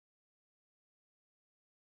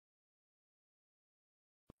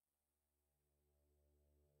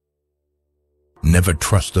Never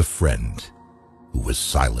trust a friend who is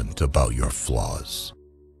silent about your flaws.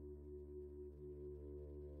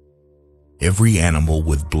 Every animal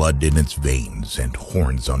with blood in its veins and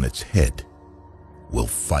horns on its head will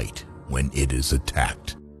fight when it is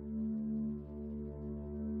attacked.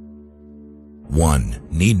 One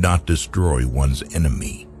need not destroy one's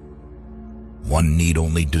enemy. One need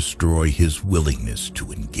only destroy his willingness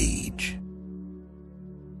to engage.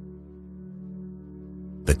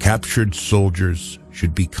 The captured soldiers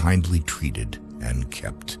should be kindly treated and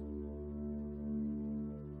kept.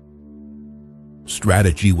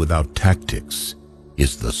 Strategy without tactics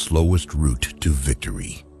is the slowest route to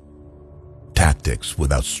victory. Tactics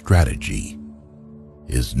without strategy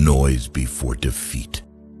is noise before defeat.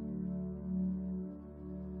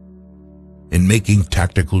 In making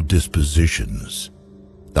tactical dispositions,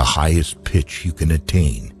 the highest pitch you can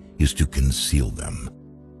attain is to conceal them.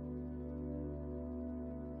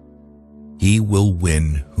 He will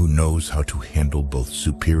win who knows how to handle both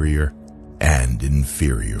superior and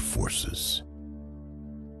inferior forces.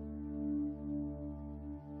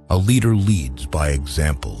 A leader leads by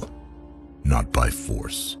example, not by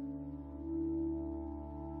force.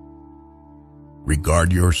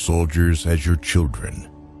 Regard your soldiers as your children,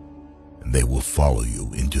 and they will follow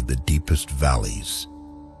you into the deepest valleys.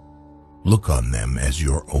 Look on them as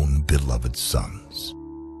your own beloved sons.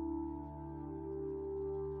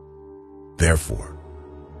 Therefore,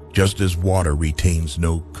 just as water retains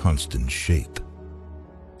no constant shape,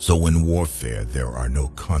 so in warfare there are no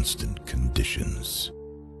constant conditions.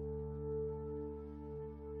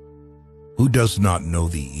 Who does not know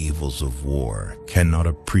the evils of war cannot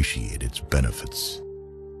appreciate its benefits.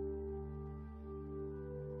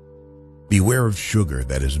 Beware of sugar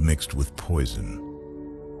that is mixed with poison.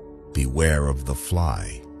 Beware of the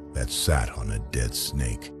fly that sat on a dead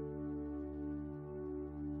snake.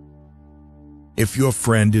 If your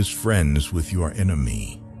friend is friends with your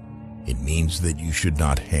enemy, it means that you should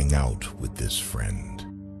not hang out with this friend.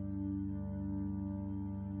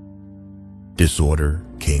 Disorder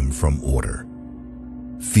came from order.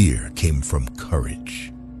 Fear came from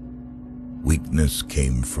courage. Weakness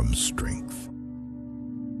came from strength.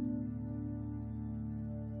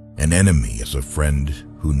 An enemy is a friend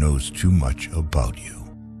who knows too much about you.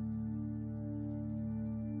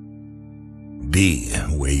 Be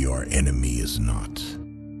where your enemy is not.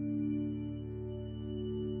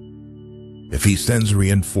 If he sends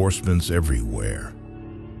reinforcements everywhere,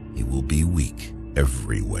 he will be weak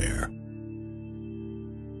everywhere.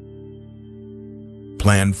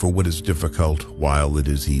 Plan for what is difficult while it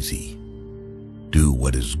is easy. Do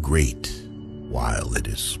what is great while it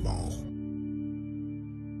is small.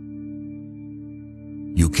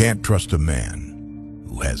 You can't trust a man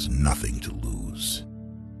who has nothing to lose.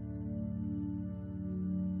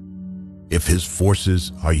 If his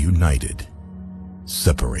forces are united,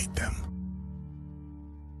 separate them.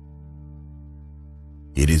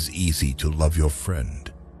 It is easy to love your friend,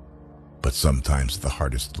 but sometimes the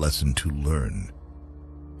hardest lesson to learn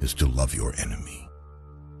is to love your enemy.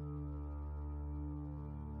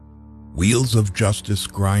 Wheels of justice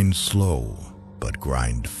grind slow, but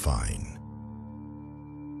grind fine.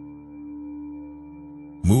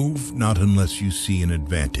 Move not unless you see an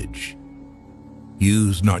advantage.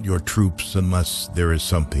 Use not your troops unless there is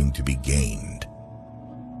something to be gained.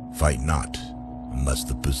 Fight not unless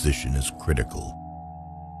the position is critical.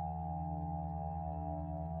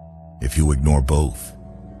 If you ignore both,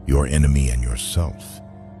 your enemy and yourself,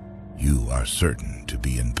 you are certain to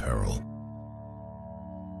be in peril.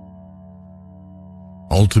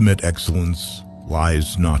 Ultimate excellence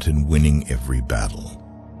lies not in winning every battle,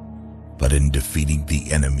 but in defeating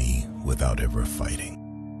the enemy without ever fighting.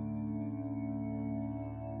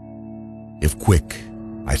 If quick,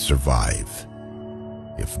 I survive.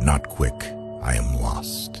 If not quick, I am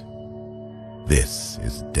lost. This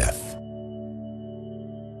is death.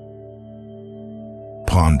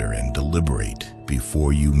 Ponder and deliberate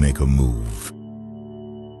before you make a move.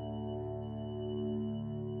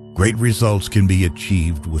 Great results can be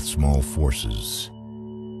achieved with small forces.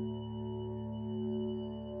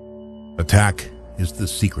 Attack is the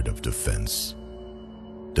secret of defense.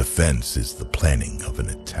 Defense is the planning of an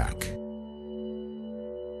attack.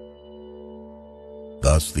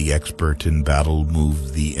 Thus, the expert in battle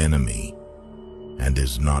moves the enemy and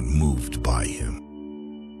is not moved by him.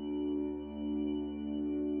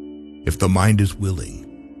 If the mind is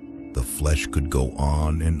willing, the flesh could go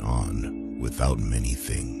on and on without many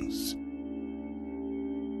things.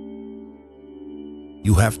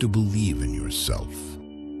 You have to believe in yourself.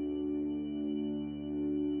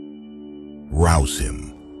 Rouse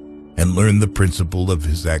him and learn the principle of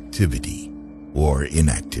his activity or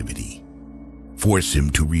inactivity. Force him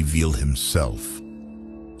to reveal himself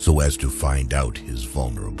so as to find out his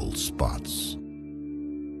vulnerable spots.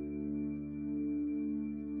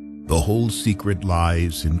 The whole secret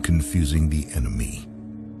lies in confusing the enemy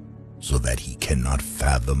so that he cannot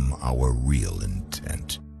fathom our real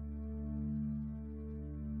intent.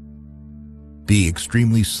 Be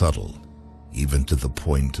extremely subtle, even to the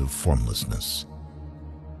point of formlessness.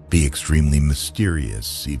 Be extremely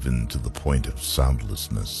mysterious, even to the point of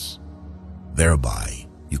soundlessness. Thereby,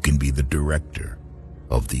 you can be the director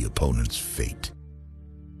of the opponent's fate.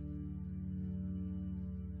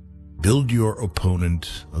 Build your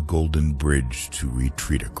opponent a golden bridge to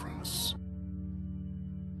retreat across.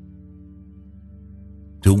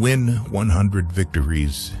 To win 100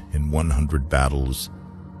 victories in 100 battles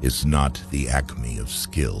is not the acme of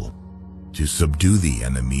skill. To subdue the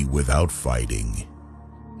enemy without fighting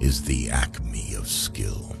is the acme of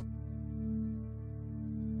skill.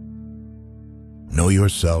 Know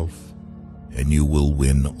yourself, and you will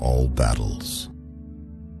win all battles.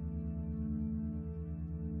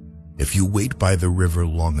 If you wait by the river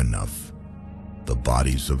long enough, the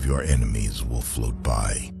bodies of your enemies will float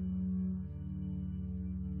by.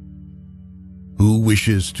 Who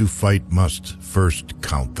wishes to fight must first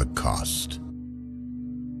count the cost.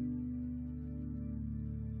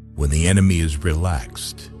 When the enemy is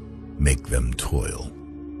relaxed, make them toil.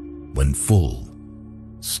 When full,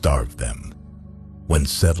 starve them. When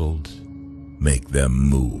settled, make them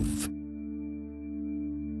move.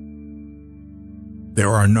 There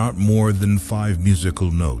are not more than 5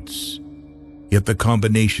 musical notes, yet the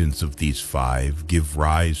combinations of these 5 give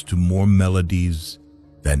rise to more melodies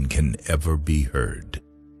than can ever be heard.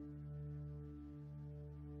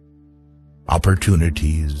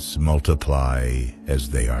 Opportunities multiply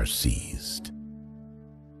as they are seized.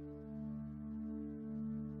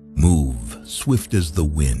 Move swift as the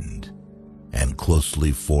wind and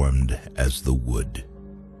closely formed as the wood.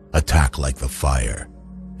 Attack like the fire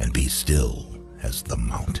and be still as the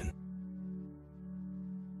mountain.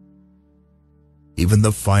 Even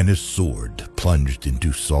the finest sword plunged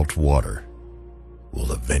into salt water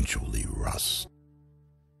will eventually rust.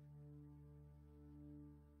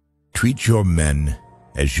 Treat your men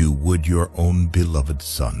as you would your own beloved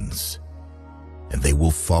sons, and they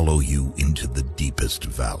will follow you into the deepest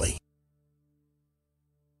valley.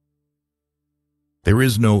 There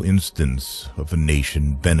is no instance of a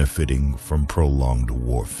nation benefiting from prolonged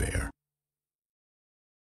warfare.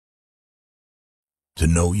 To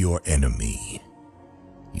know your enemy,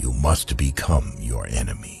 you must become your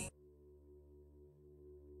enemy.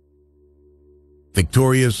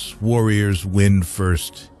 Victorious warriors win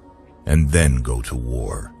first and then go to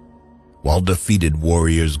war, while defeated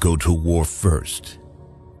warriors go to war first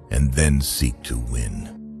and then seek to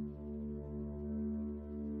win.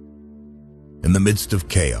 In the midst of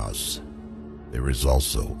chaos, there is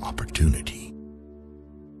also opportunity.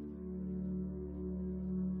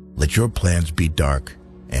 Let your plans be dark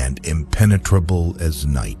and impenetrable as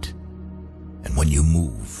night, and when you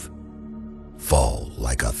move, fall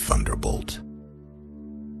like a thunderbolt.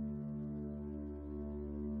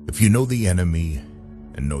 If you know the enemy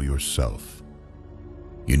and know yourself,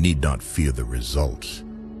 you need not fear the result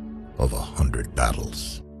of 100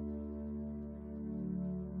 battles.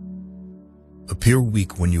 Appear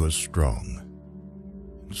weak when you are strong,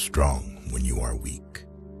 and strong when you are weak.